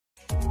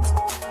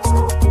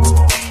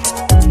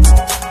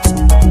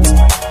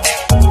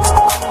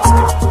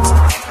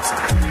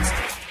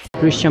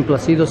Christian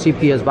Placido,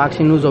 CPS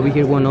Boxing News. Over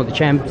here, one of the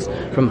champs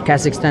from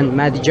Kazakhstan,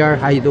 Madiyar.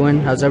 How you doing?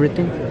 How's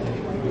everything?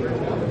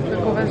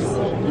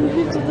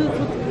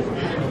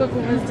 Как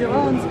у вас дела?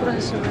 Он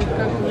спрашивает,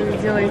 как вы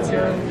делаете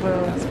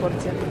в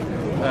спорте.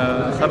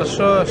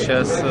 Хорошо,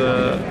 сейчас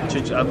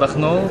чуть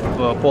отдохнул,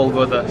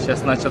 полгода,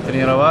 сейчас начал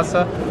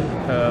тренироваться.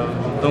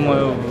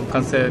 Думаю, в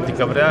конце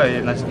декабря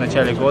и в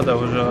начале года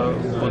уже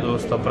буду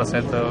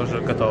 100% уже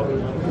готов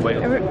к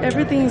бою.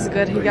 Everything is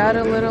good. He got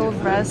a little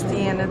rest,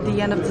 and at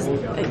the end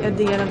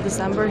of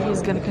December,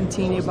 he's going to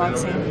continue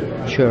boxing.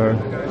 Sure.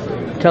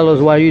 Tell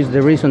us what is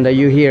the reason that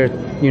you're here,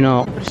 you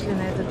know. Пришли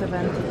на этот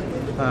event.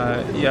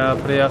 Я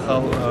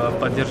приехал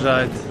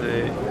поддержать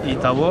и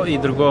того, и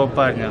другого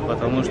парня,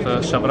 потому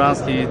что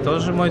Шабранский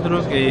тоже мой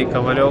друг, и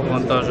Ковалев,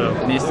 он тоже.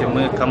 Вместе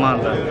мы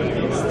команда.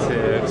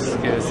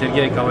 С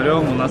Сергеем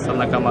Ковалевым у нас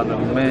одна команда,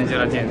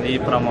 менеджер один и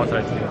промоутер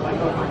один.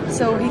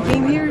 So he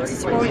came here to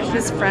support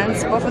his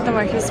friends. Both of them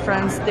are his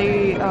friends.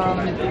 They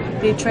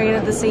train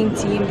at the same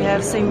team. They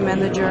have the same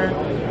manager.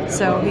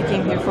 So he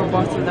came here for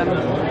both of them.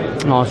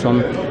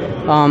 Awesome.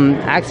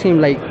 Ask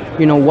him, like,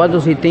 you know, what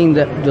does he think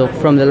that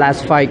from the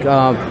last fight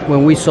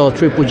when we saw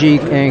Triple G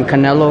and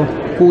Canelo?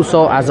 Who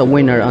saw as a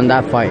winner on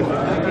that fight?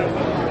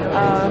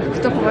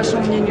 Кто, по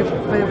вашему мнению,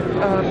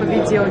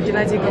 победил,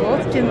 Геннадий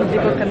Головкин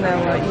либо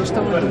Канело? И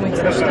что вы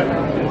думаете насчет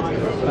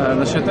этого?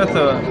 Насчет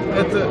этого,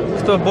 это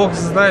кто бокс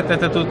знает,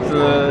 это тут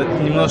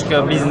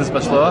немножко бизнес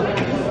пошло.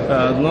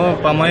 Но,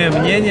 по моим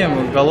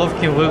мнениям,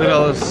 Головкин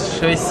выиграл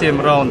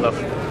 6-7 раундов.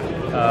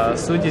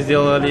 Судьи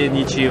сделали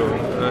ничью,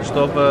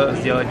 чтобы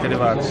сделать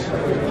реванш.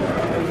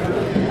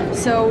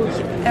 So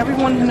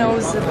everyone who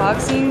knows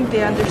boxing,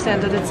 they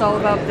understand that it's all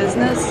about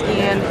business,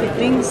 and he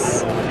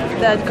thinks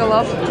that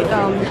Golovkin,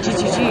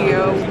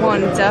 GGG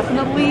won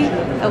definitely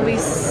at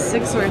least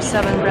 6 or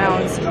 7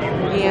 rounds,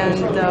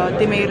 and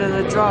they made it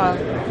a draw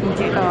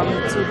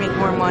to make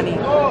more money.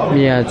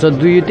 Yeah. So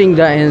do you think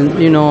that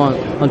in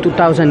on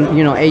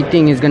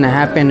 2018 is gonna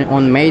happen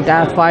on May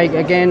that fight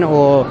again,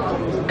 or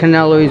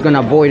Canelo is gonna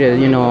avoid it,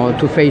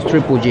 to face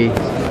Triple G?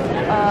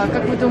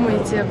 Как вы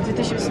думаете, в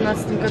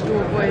 2018 году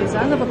бой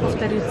заново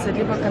повторится,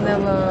 либо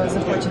Канело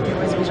захочет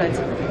его избежать?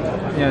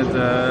 Нет,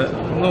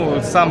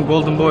 сам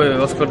Golden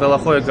Boy Оскар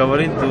Далахой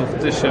говорит, в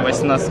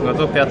 2018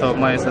 году, 5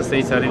 мая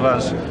состоится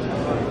реванш.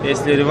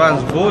 Если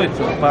реванш будет,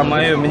 по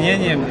моему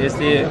мнению,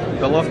 если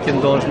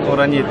Головкин должен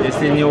уронить,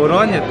 если не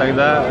уронит,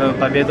 тогда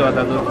победу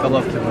отдадут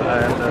Головкину, а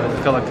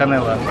это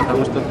Канело,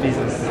 потому что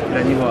бизнес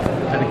для него,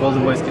 это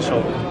Golden Boyский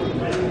шоу.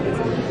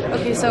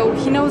 Okay, so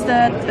he knows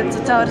that in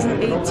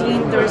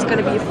 2018 there's going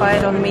to be a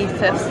fight on May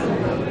 5th,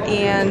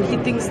 and he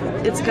thinks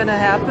it's going to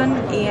happen,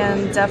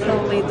 and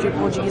definitely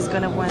Triple G is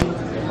going to win.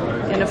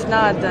 And if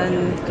not,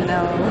 then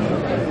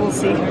we'll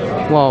see.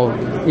 Well,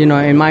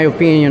 in my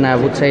opinion, I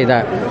would say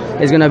that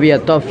it's going to be a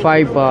tough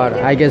fight, but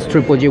I guess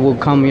Triple G will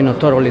come,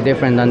 totally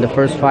different than the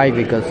first fight,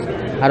 because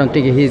I don't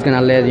think he's going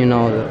to let,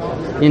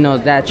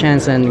 that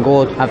chance and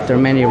go after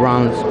many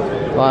rounds.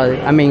 But,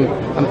 I mean,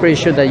 I'm pretty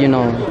sure that,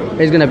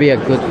 it's going to be a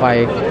good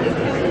fight.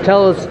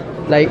 Tell us,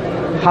 like,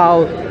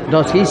 how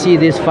does he see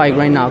this fight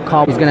right now?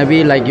 It's going to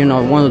be like,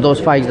 one of those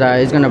fights that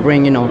is going to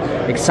bring,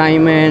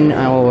 excitement,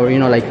 or,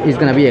 like, it's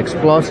going to be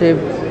explosive.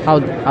 How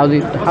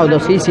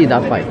does he see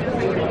that fight?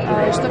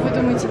 Что вы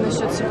думаете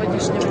насчет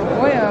сегодняшнего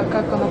боя?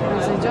 Как оно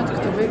произойдет?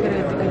 Кто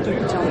выиграет и каким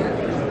путем?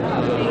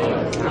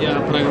 Я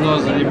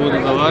прогнозы не буду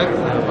давать,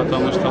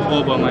 потому что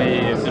оба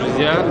мои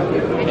друзья.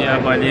 Я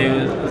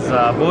болею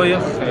за обоих.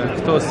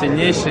 Кто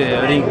сильнейший,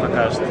 ринг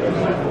покажет.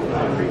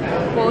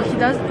 Well,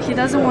 he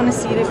doesn't want to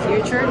see the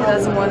future. He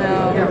doesn't want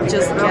to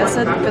just guess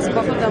it, because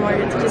both of them are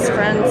his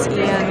friends,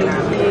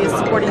 and he is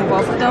supporting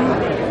both of them.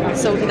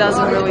 So he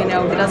doesn't really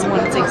know. He doesn't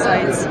want to take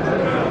sides.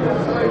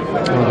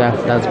 Oh,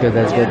 that's good.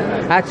 That's good.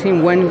 Ask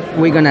him when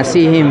we're gonna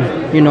see him,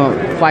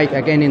 fight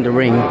again in the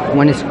ring.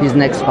 When is his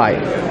next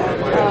fight?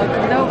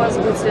 Когда у вас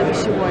будет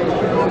следующий бой?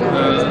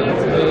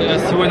 Я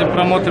сегодня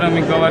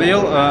промоутерами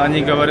говорил,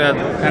 они говорят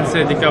в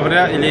конце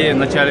декабря или в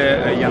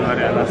начале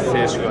января на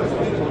следующий год.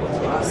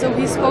 So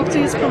he spoke to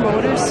his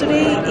promoters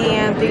today,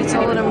 and they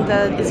told him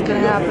that it's going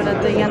to happen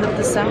at the end of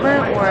December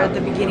or at the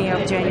beginning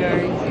of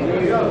January.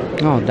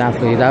 Oh,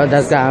 definitely.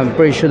 I'm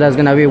pretty sure that's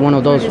going to be one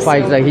of those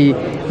fights that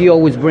he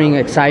always brings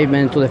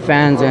excitement to the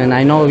fans. And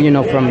I know,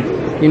 from,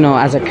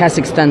 as a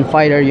Kazakhstan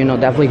fighter,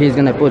 definitely he's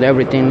going to put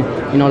everything,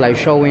 like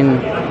showing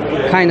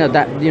kind of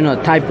that,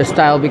 type of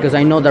style, because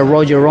I know that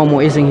Roger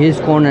Romo is in his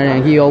corner,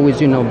 and he always,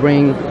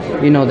 bring,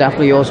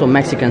 definitely also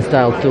Mexican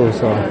style too,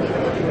 so.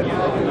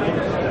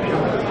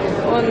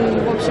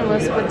 В общем,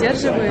 вас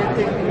поддерживает,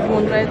 и ему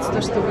нравится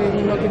то, что вы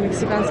немного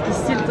мексиканский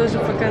стиль тоже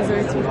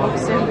показываете в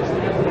боксе.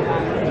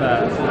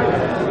 Да,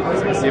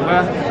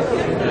 спасибо.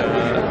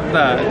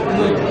 Да,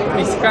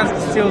 мексиканский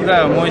стиль,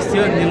 да, мой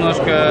стиль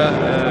немножко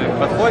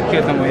подходит к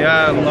этому.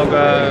 Я много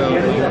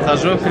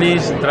хожу в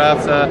клинч,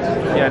 драться,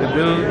 я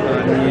люблю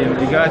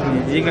не бегать,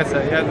 не двигаться.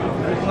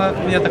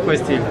 У меня такой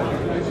стиль.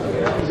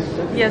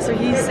 Yeah, so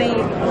he's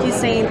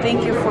saying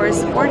thank you for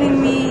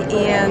supporting me,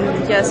 and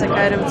yes, I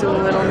kind of do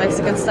a little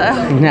Mexican style.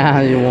 Nah,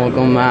 you're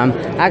welcome.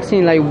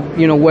 Asking like,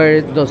 you know,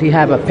 where does he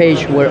have a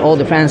page where all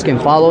the fans can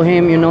follow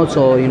him? You know,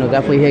 so you know,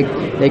 definitely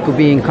they could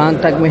be in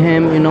contact with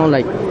him. You know,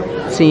 like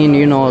seeing,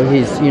 you know,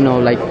 his, you know,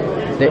 like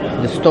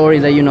the story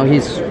that, you know,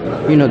 he's,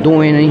 you know,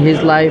 doing in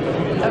his life.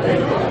 Okay.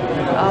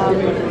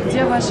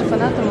 Где ваши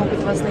фанаты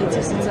могут вас найти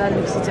в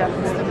социальных сетях?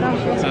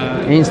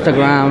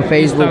 Instagram,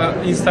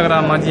 Facebook.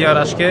 Instagram Madiyar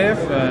Asketev,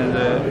 and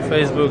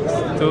Facebook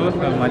too,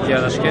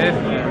 Madiyar Asketev,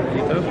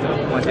 YouTube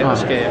Madiyar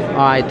Asketev. All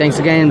right, thanks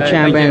again,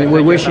 champ, and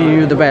we wish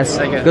you the best.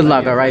 Good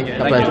luck, all right? Thank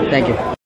you. God bless. Thank you.